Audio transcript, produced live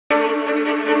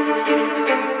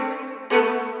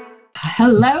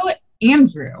Hello,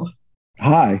 Andrew.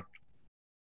 Hi.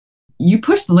 You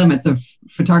push the limits of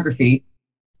photography.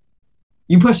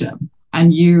 You push them,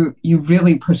 and you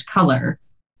really push color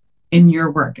in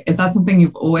your work. Is that something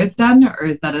you've always done, or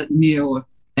is that a new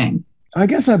thing? I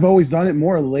guess I've always done it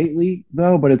more lately,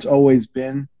 though, but it's always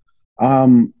been.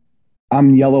 Um,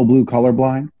 I'm yellow blue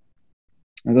colorblind.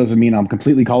 That doesn't mean I'm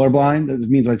completely colorblind. It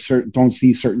means don't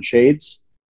see certain shades.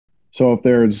 So if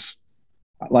there's,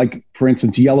 like, for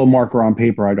instance, yellow marker on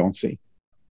paper, I don't see.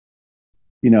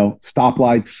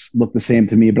 Stoplights look the same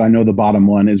to me, but I know the bottom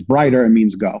one is brighter. It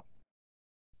means go.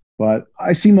 But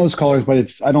I see most colors,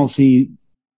 but I don't see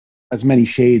as many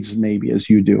shades maybe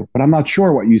as you do. But I'm not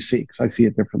sure what you see because I see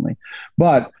it differently.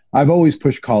 But I've always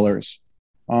pushed colors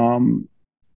um,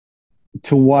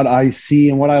 to what I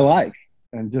see and what I like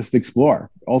and just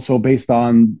explore. Also based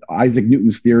on Isaac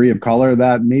Newton's theory of color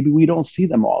that maybe we don't see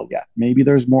them all yet. Maybe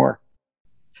there's more.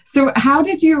 So how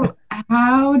did you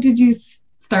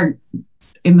start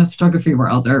in the photography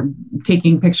world or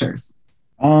taking pictures?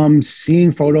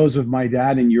 Seeing photos of my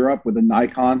dad in Europe with a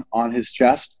Nikon on his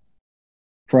chest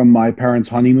from my parents'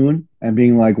 honeymoon and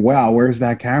being like, wow, where's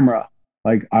that camera?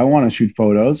 Like, I want to shoot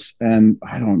photos. And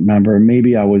I don't remember,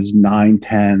 maybe I was 9,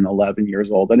 10, 11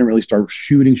 years old. I didn't really start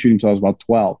shooting until I was about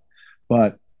 12.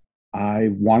 But I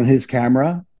wanted his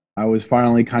camera. I was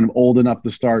finally kind of old enough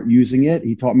to start using it.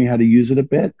 He taught me how to use it a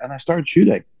bit, and I started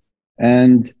shooting.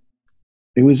 And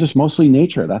it was just mostly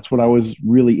nature. That's what I was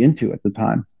really into at the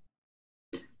time.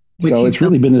 Which So you it's still,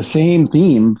 really been the same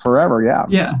theme forever. Yeah.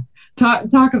 yeah.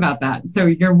 Talk about that. So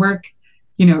your work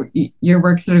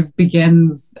sort of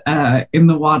begins in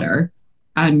the water,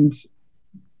 and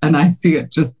I see it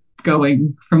just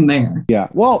going from there. Yeah.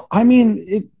 Well, I mean,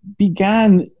 it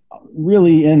began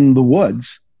really in the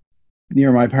woods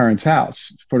near my parents'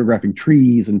 house, photographing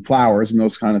trees and flowers and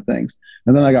those kind of things.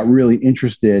 And then I got really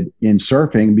interested in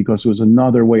surfing because it was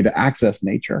another way to access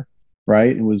nature,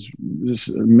 right? It was this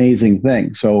amazing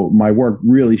thing. So my work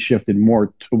really shifted more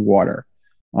to water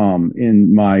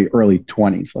in my early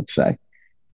 20s, let's say.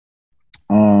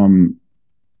 And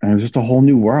it was just a whole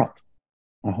new world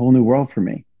for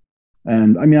me.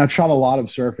 And I mean, I've shot a lot of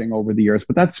surfing over the years,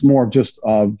 but that's more just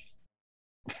of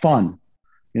fun.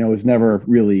 It was never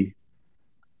really,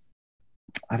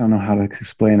 I don't know how to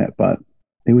explain it, but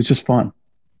it was just fun.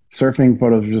 Surfing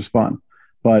photos were just fun,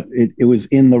 but it was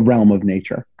in the realm of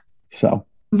nature. So,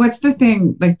 What's the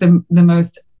thing, like the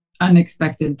most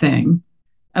unexpected thing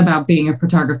about being a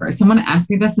photographer? Someone asked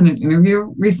me this in an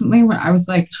interview recently when I was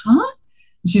like, huh?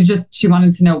 She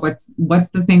wanted to know what's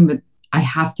the thing that I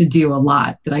have to do a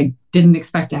lot that I didn't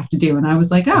expect to have to do. And I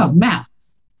was like, oh, math,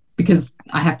 because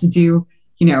I have to do,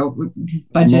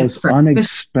 budgets most for.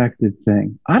 unexpected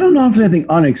thing. I don't know if anything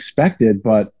unexpected,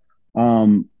 but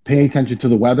paying attention to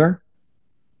the weather.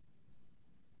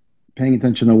 Paying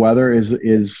attention to the weather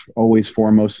is always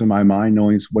foremost in my mind,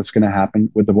 knowing what's going to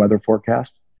happen with the weather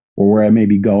forecast or where I may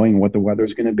be going and what the weather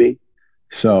is going to be.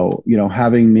 So,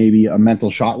 having maybe a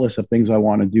mental shot list of things I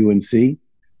want to do and see,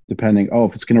 depending,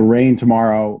 if it's going to rain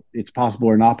tomorrow, it's possible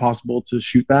or not possible to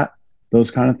shoot that, those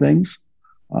kind of things.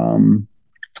 Um,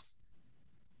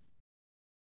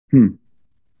 I don't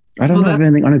Well, know if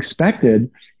anything unexpected.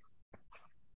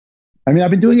 I mean,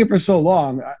 I've been doing it for so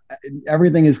long.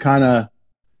 Everything is kind of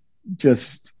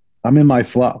just, I'm in my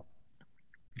flow.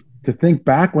 To think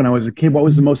back when I was a kid, what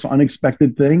was the most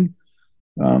unexpected thing?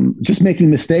 Just making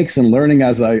mistakes and learning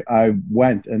as I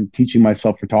went and teaching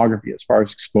myself photography as far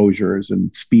as exposures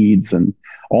and speeds and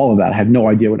all of that. I had no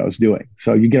idea what I was doing.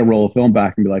 So you get a roll of film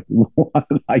back and be like, what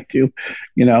did I do?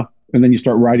 And then you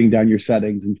start writing down your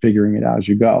settings and figuring it out as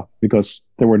you go because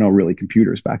there were no really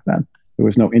computers back then. There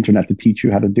was no internet to teach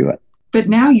you how to do it. But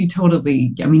now you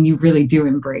really do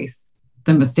embrace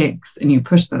the mistakes and you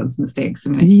push those mistakes.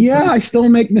 Yeah, I still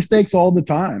make mistakes all the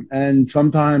time. And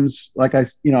sometimes, like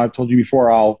I've told you before,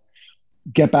 I'll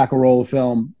get back a roll of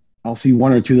film. I'll see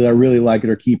one or two that I really like it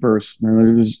are keepers.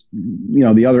 And there's,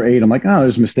 the other 8, I'm like,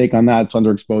 there's a mistake on that. It's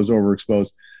underexposed,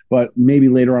 overexposed. But maybe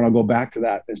later on, I'll go back to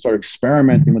that and start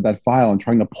experimenting with that file and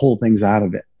trying to pull things out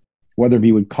of it, whether it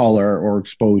be with color or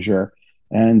exposure.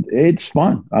 And it's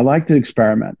fun. I like to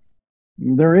experiment.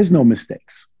 There is no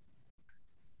mistakes.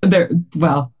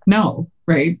 No,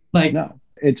 right? Like, no,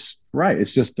 it's right.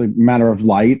 It's just a matter of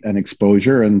light and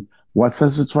exposure and what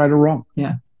says it's right or wrong.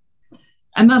 Yeah.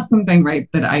 And that's something, right,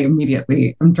 that I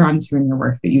immediately am drawn to in your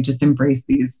work, that you just embrace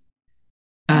these,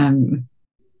 I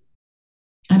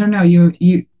don't know,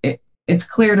 it's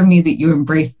clear to me that you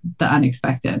embrace the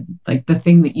unexpected, like the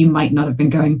thing that you might not have been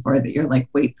going for, that you're like,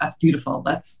 wait, that's beautiful.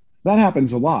 That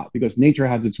happens a lot because nature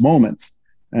has its moments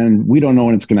and we don't know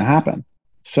when it's going to happen.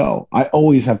 So I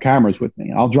always have cameras with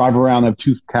me. I'll drive around, I have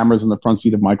two cameras in the front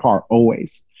seat of my car,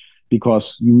 always,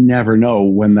 because you never know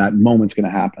when that moment's going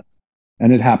to happen.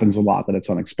 And it happens a lot that it's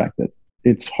unexpected.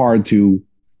 It's hard to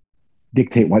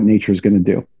dictate what nature is going to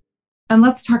do. And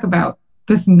let's talk about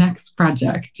this next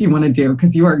project you want to do,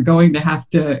 because you are going to have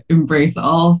to embrace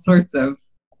all sorts of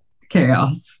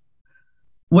chaos.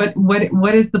 What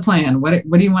is the plan? What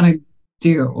do you want to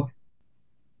do?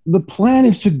 The plan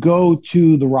is to go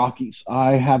to the Rockies.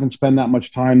 I haven't spent that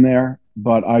much time there,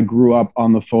 but I grew up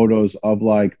on the photos of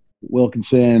like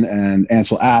Wilkinson and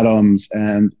Ansel Adams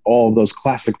and all of those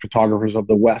classic photographers of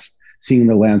the West, seeing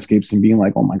the landscapes and being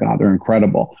like, oh my God, they're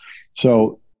incredible.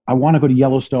 So I want to go to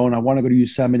Yellowstone. I want to go to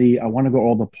Yosemite. I want to go to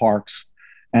all the parks,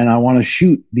 and I want to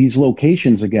shoot these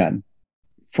locations again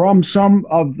from some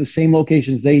of the same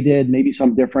locations they did, maybe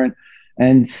some different,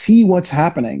 and see what's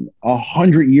happening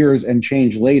 100 years and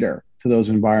change later to those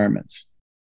environments,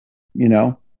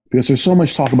 because there's so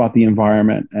much talk about the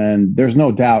environment, and there's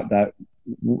no doubt that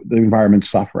the environment's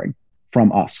suffering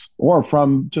from us or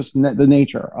from just the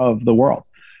nature of the world.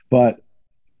 But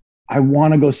I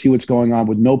want to go see what's going on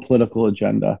with no political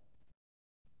agenda,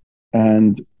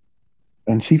 and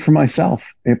see for myself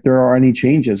if there are any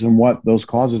changes and what those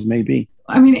causes may be.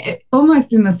 I mean,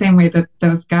 almost in the same way that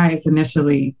those guys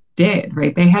initially did,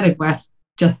 right? They headed west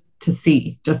just to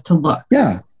see, just to look.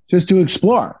 Yeah, just to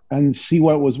explore and see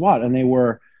what was what. And they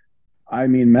were,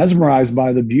 mesmerized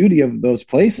by the beauty of those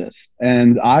places.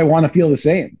 And I want to feel the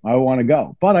same. I want to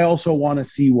go. But I also want to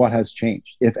see what has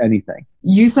changed, if anything.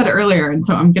 You said earlier, and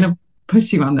so I'm going to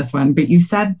push you on this one, but you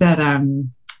said that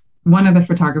one of the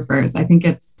photographers, I think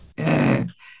it's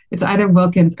either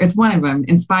Wilkins, or it's one of them,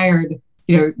 inspired,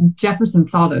 Jefferson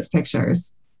saw those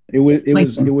pictures. It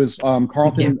was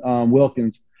Carleton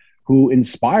Watkins who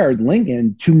inspired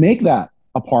Lincoln to make that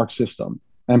a park system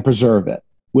and preserve it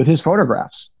with his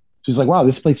photographs. She's like, wow,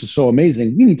 this place is so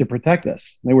amazing. We need to protect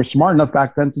this. And they were smart enough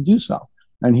back then to do so.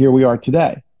 And here we are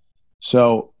today.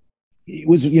 So it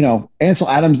was, Ansel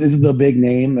Adams is the big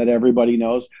name that everybody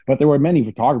knows, but there were many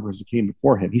photographers that came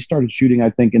before him. He started shooting,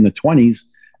 I think, in the 1920s,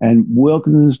 and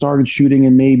Wilkinson started shooting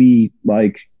in maybe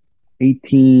like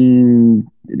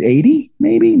 1880,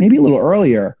 maybe a little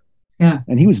earlier. Yeah.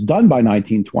 And he was done by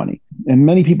 1920. And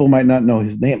many people might not know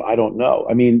his name. I don't know.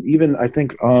 Even I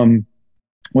think,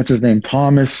 what's his name?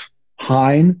 Thomas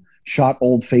Hine shot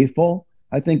Old Faithful,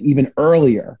 I think even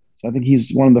earlier. So I think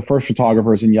he's one of the first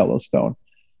photographers in Yellowstone.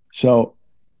 So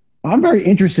I'm very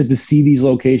interested to see these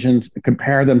locations,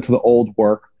 compare them to the old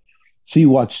work, see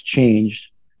what's changed.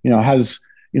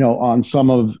 On some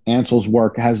of Ansel's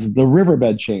work, has the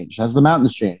riverbed changed? Has the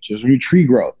mountains changed? Is there new tree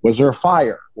growth? Was there a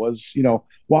fire?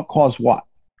 What caused what?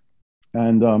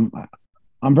 And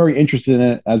I'm very interested in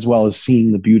it, as well as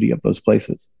seeing the beauty of those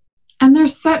places. And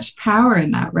there's such power in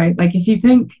that, right? Like, if you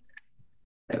think,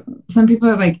 some people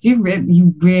are like, you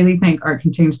really think art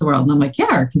can change the world? And I'm like, yeah,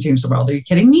 art can change the world. Are you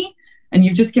kidding me? And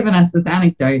you've just given us this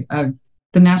anecdote of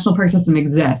the National Park System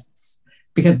exists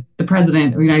because the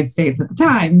president of the United States at the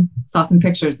time saw some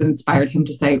pictures that inspired him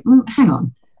to say, hang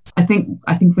on, I think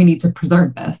we need to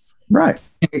preserve this. Right.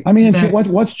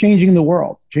 What's changing the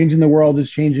world? Changing the world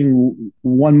is changing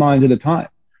one mind at a time.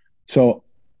 So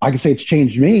I can say it's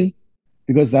changed me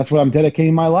because that's what I'm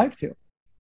dedicating my life to.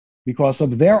 Because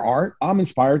of their art, I'm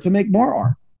inspired to make more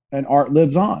art, and art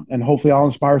lives on, and hopefully I'll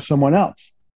inspire someone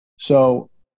else. So,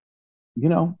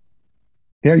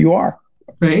 there you are.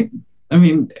 Right.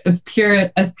 It's as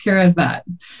pure as that.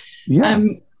 Yeah.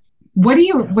 What do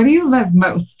you love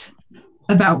most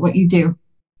about what you do?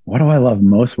 What do I love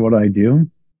most what I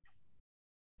do?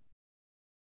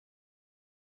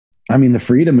 The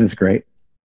freedom is great.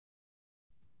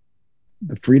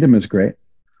 The freedom is great.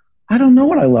 I don't know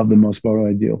what I love the most about what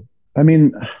I do.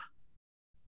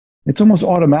 It's almost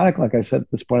automatic. Like I said,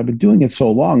 at this point, I've been doing it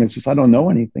so long. It's just, I don't know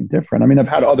anything different. I've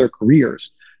had other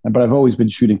careers, but I've always been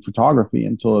shooting photography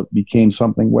until it became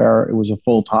something where it was a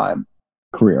full-time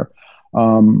career.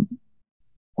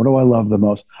 What do I love the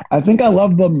most? I think I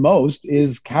love the most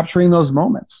is capturing those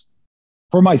moments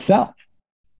for myself.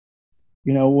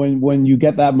 When you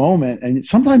get that moment, and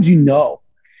sometimes,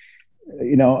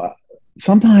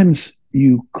 sometimes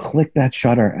you click that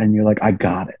shutter and you're like, I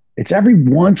got it. It's every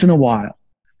once in a while,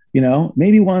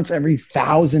 maybe once every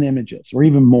 1,000 images or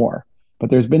even more. But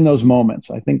there's been those moments.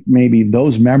 I think maybe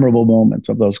those memorable moments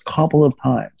of those couple of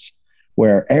times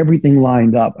where everything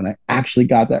lined up and I actually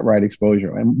got that right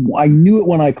exposure. And I knew it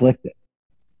when I clicked it.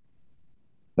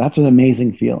 That's an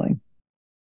amazing feeling,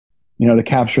 to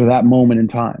capture that moment in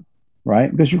time,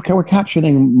 right? Because we're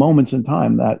capturing moments in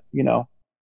time that,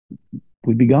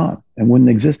 would be gone and wouldn't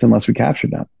exist unless we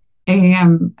captured them.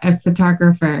 a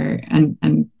photographer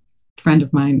and friend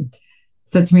of mine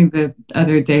said to me the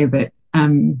other day that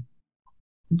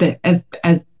that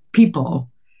as people,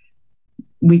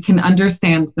 we can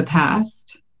understand the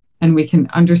past and we can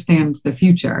understand the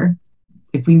future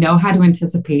if we know how to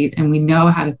anticipate and we know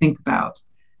how to think about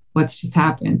what's just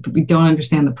happened, but we don't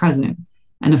understand the present.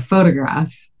 And a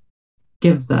photograph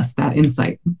gives us that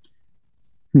insight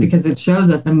because it shows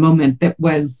us a moment that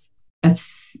was as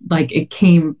like it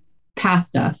came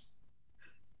past us.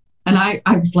 And I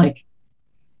was like,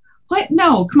 what?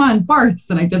 No, come on, Barths.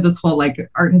 And I did this whole like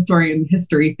art historian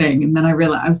history thing. And then I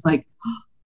realized, I was like, oh,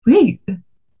 wait,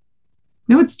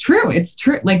 no, it's true. It's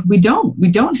true. Like we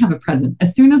don't have a present.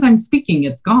 As soon as I'm speaking,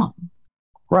 it's gone.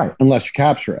 Right. Unless you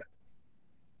capture it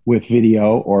with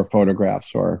video or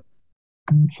photographs or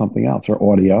something else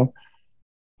or audio.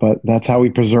 But that's how we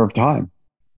preserve time.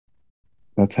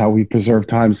 That's how we preserve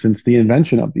time since the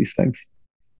invention of these things.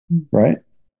 Right?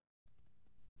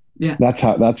 Yeah. That's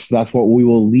what we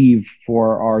will leave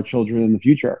for our children in the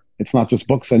future. It's not just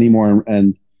books anymore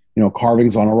and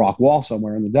carvings on a rock wall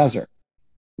somewhere in the desert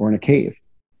or in a cave.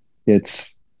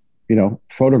 It's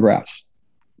photographs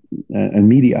and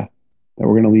media that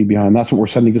we're going to leave behind. That's what we're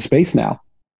sending to space now.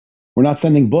 We're not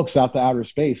sending books out to outer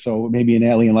space, so maybe an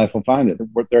alien life will find it.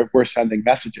 We're sending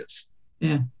messages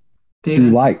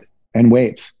through light and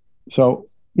waves. So,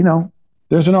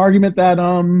 there's an argument that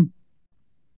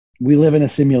we live in a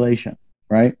simulation,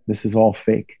 right? This is all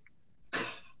fake.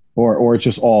 Or it's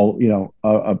just all,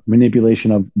 a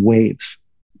manipulation of waves.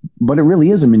 But it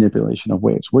really is a manipulation of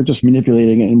waves. We're just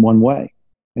manipulating it in one way,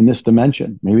 in this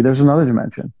dimension. Maybe there's another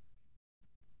dimension.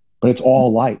 But it's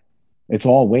all light. It's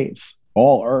all waves.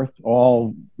 All Earth,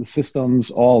 all the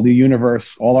systems, all the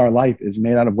universe, all our life is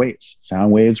made out of waves.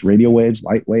 Sound waves, radio waves,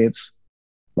 light waves,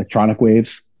 electronic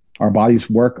waves. Our bodies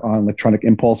work on electronic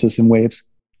impulses and waves.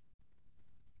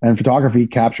 And photography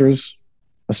captures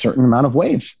a certain amount of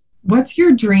waves. What's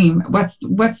your dream? What's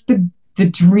the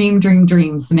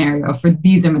dream scenario for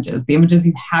these images? The images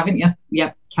you haven't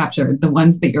yet captured, the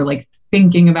ones that you're like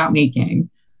thinking about making.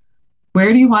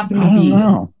 Where do you want them to be? I don't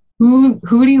know.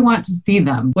 Who do you want to see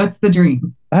them? What's the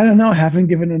dream? I don't know. I haven't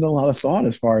given it a lot of thought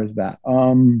as far as that.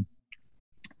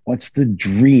 What's the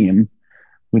dream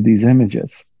with these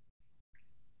images?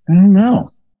 I don't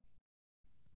know.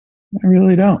 I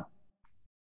really don't.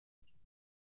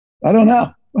 I don't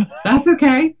know. That's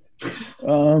okay.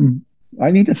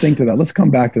 I need to think to that. Let's come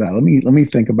back to that. Let me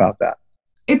think about that.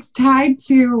 It's tied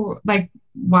to like,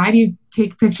 why do you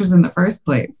take pictures in the first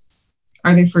place?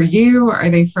 Are they for you? Are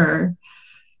they for?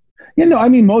 I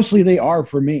mean, mostly they are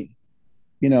for me.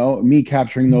 Me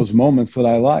capturing those moments that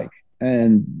I like.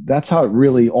 And that's how it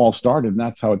really all started. And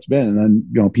that's how it's been. And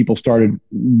then, people started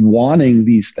wanting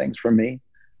these things from me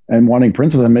and wanting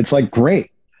prints of them. It's like,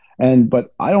 great.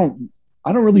 But I don't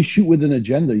really shoot with an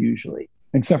agenda usually,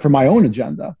 except for my own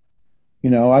agenda.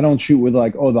 I don't shoot with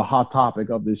like, the hot topic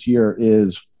of this year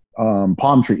is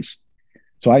palm trees.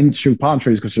 So I shoot palm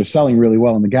trees because they're selling really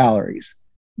well in the galleries.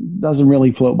 Doesn't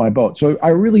really float my boat. So I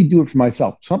really do it for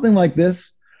myself. Something like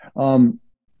this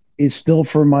is still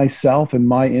for myself and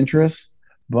my interests,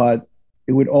 but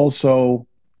I would also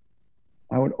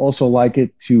like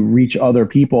it to reach other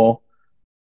people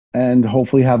and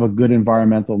hopefully have a good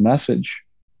environmental message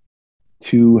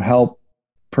to help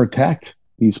protect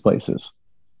these places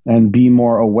and be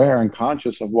more aware and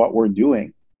conscious of what we're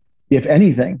doing, if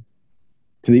anything,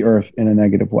 to the earth in a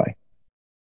negative way.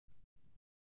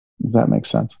 If that makes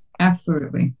sense.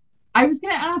 Absolutely. I was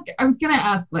gonna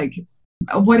ask like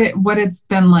what it's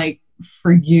been like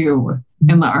for you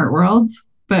in the art world,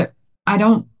 but I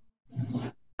don't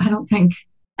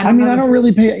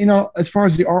really pay, as far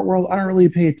as the art world, I don't really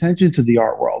pay attention to the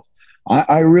art world.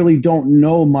 I really don't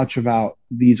know much about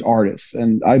these artists.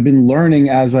 And I've been learning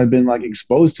as I've been like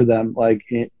exposed to them, like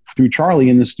through Charlie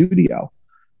in the studio.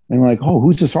 And like, oh,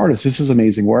 who's this artist? This is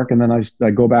amazing work. And then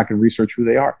I go back and research who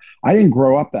they are. I didn't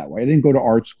grow up that way. I didn't go to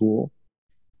art school.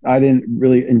 I didn't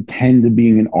really intend to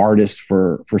being an artist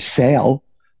for sale.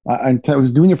 I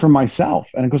was doing it for myself.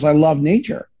 And because I love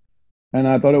nature. And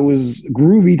I thought it was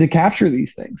groovy to capture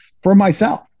these things for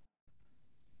myself.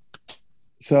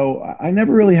 So I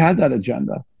never really had that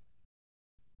agenda,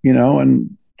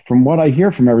 and from what I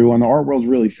hear from everyone, the art world's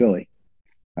really silly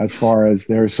as far as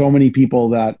there are so many people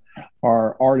that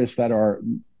are artists that are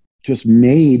just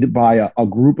made by a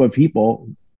group of people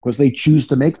because they choose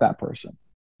to make that person.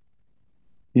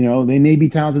 They may be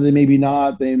talented, they may be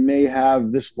not. They may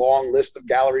have this long list of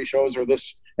gallery shows or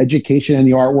this education in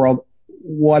the art world,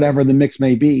 whatever the mix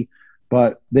may be,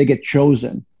 but they get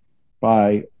chosen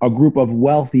by a group of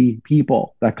wealthy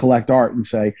people that collect art and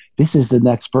say, this is the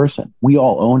next person. We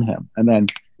all own him. And then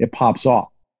it pops off.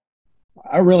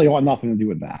 I really want nothing to do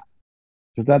with that,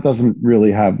 because that doesn't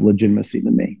really have legitimacy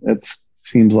to me. It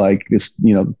seems like this,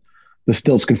 the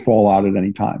stilts could fall out at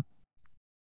any time.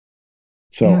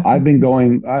 So yeah. I've been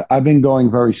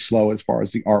going very slow as far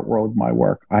as the art world of my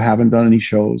work. I haven't done any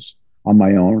shows on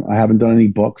my own. I haven't done any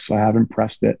books. I haven't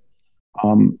pressed it.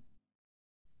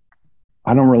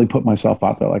 I don't really put myself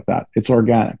out there like that. It's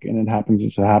organic, and it happens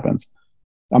as it happens.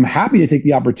 I'm happy to take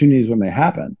the opportunities when they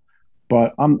happen,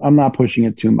 but I'm not pushing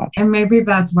it too much. And maybe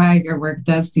that's why your work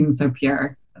does seem so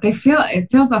pure. It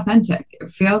feels authentic. It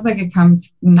feels like it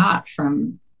comes not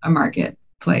from a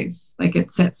marketplace. Like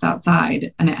it sits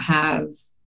outside and it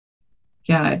has,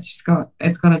 it's got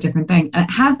a different thing. And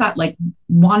it has that like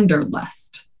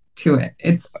wanderlust to it.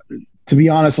 It's, to be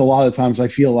honest, a lot of times I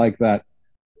feel like that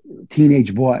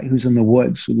teenage boy who's in the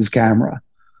woods with his camera,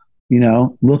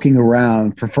 looking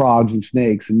around for frogs and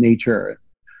snakes and nature,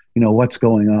 what's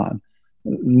going on.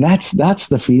 That's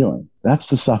the feeling. That's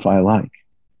the stuff I like.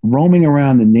 Roaming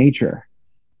around in nature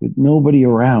with nobody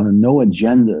around and no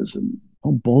agendas and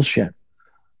no bullshit.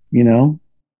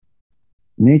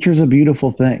 Nature's a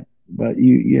beautiful thing, but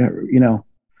you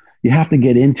have to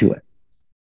get into it.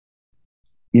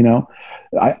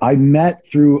 I met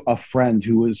through a friend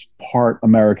who was part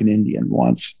American Indian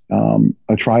once,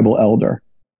 a tribal elder.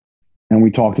 And we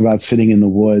talked about sitting in the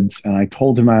woods, and I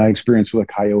told him my experience with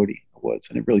a coyote in the woods,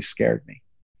 and it really scared me,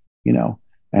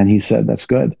 and he said, that's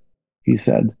good. He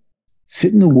said,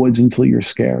 sit in the woods until you're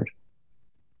scared,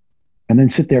 and then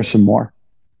sit there some more.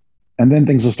 And then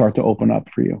things will start to open up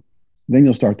for you. Then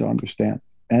you'll start to understand.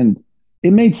 And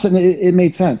it made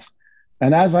sense.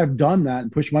 And as I've done that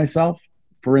and pushed myself,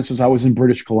 for instance, I was in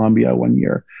British Columbia one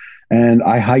year, and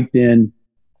I hiked in,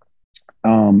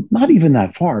 not even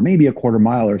that far, maybe a quarter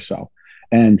mile or so.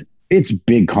 And it's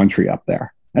big country up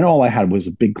there. And all I had was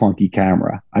a big clunky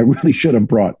camera. I really should have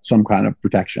brought some kind of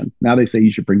protection. Now they say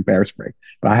you should bring bear spray,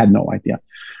 but I had no idea.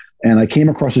 And I came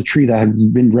across a tree that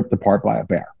had been ripped apart by a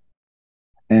bear.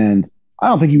 And I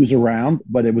don't think he was around,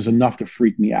 but it was enough to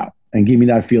freak me out and give me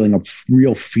that feeling of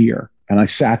real fear. And I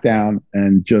sat down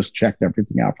and just checked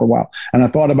everything out for a while. And I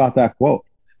thought about that quote.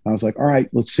 I was like, all right,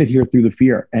 let's sit here through the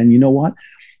fear. And you know what?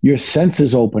 Your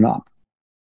senses open up.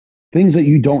 Things that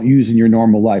you don't use in your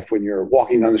normal life when you're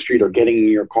walking down the street or getting in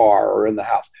your car or in the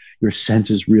house, your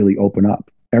senses really open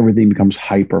up. Everything becomes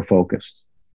hyper focused.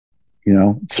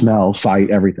 Smell, sight,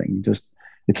 everything.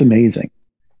 It's amazing.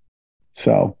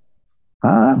 So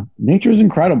nature is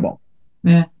incredible.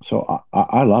 Yeah. So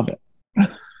I love it.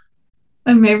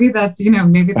 And maybe that's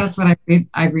what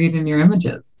I read in your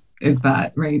images, is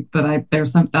that, right? That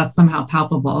that's somehow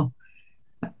palpable.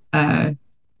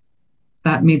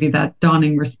 That maybe that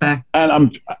dawning respect.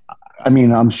 And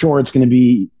I'm sure it's going to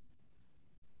be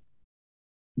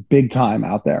big time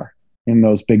out there in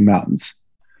those big mountains,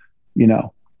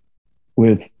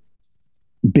 with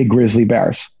big grizzly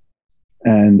bears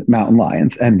and mountain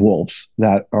lions and wolves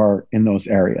that are in those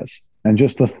areas. And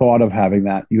just the thought of having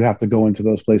that, you have to go into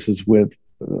those places with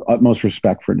utmost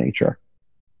respect for nature,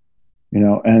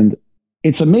 and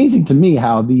it's amazing to me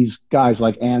how these guys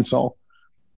like Ansel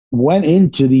went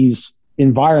into these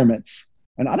environments.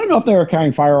 And I don't know if they were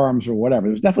carrying firearms or whatever.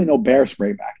 There's definitely no bear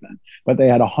spray back then, but they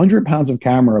had 100 pounds of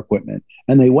camera equipment,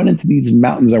 and they went into these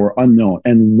mountains that were unknown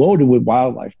and loaded with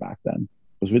wildlife back then,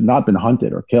 because we'd not been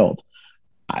hunted or killed.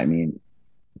 I mean,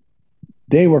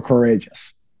 they were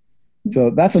courageous.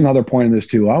 So that's another point in this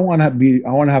too. I want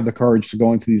to have the courage to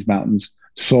go into these mountains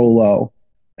solo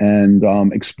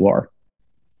and explore.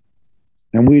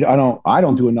 And I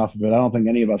don't do enough of it. I don't think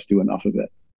any of us do enough of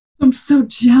it. I'm so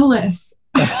jealous.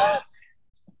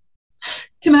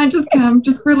 Can I just come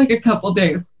just for like a couple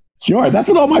days? Sure. That's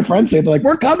what all my friends say. They're like,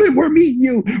 we're coming, we're meeting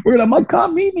you. I'm like,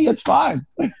 come meet me. It's fine.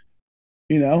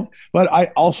 But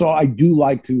I do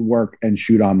like to work and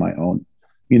shoot on my own.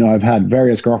 I've had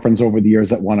various girlfriends over the years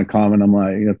that want to come, and I'm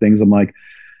like, I'm like,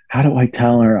 how do I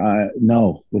tell her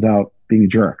no without being a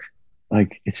jerk?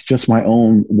 Like, it's just my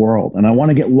own world. And I want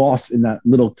to get lost in that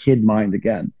little kid mind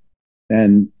again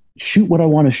and shoot what I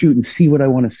want to shoot and see what I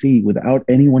want to see without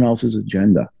anyone else's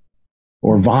agenda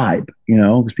or vibe,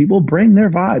 because people bring their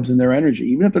vibes and their energy,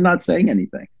 even if they're not saying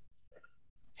anything.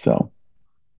 So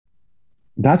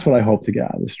that's what I hope to get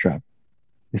out of this trip,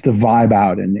 is to vibe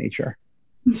out in nature.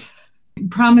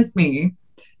 Promise me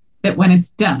that when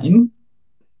it's done,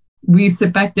 we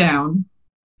sit back down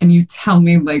and you tell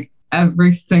me like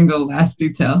every single last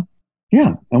detail.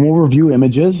 Yeah. And we'll review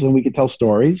images and we can tell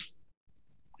stories.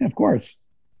 Yeah, of course.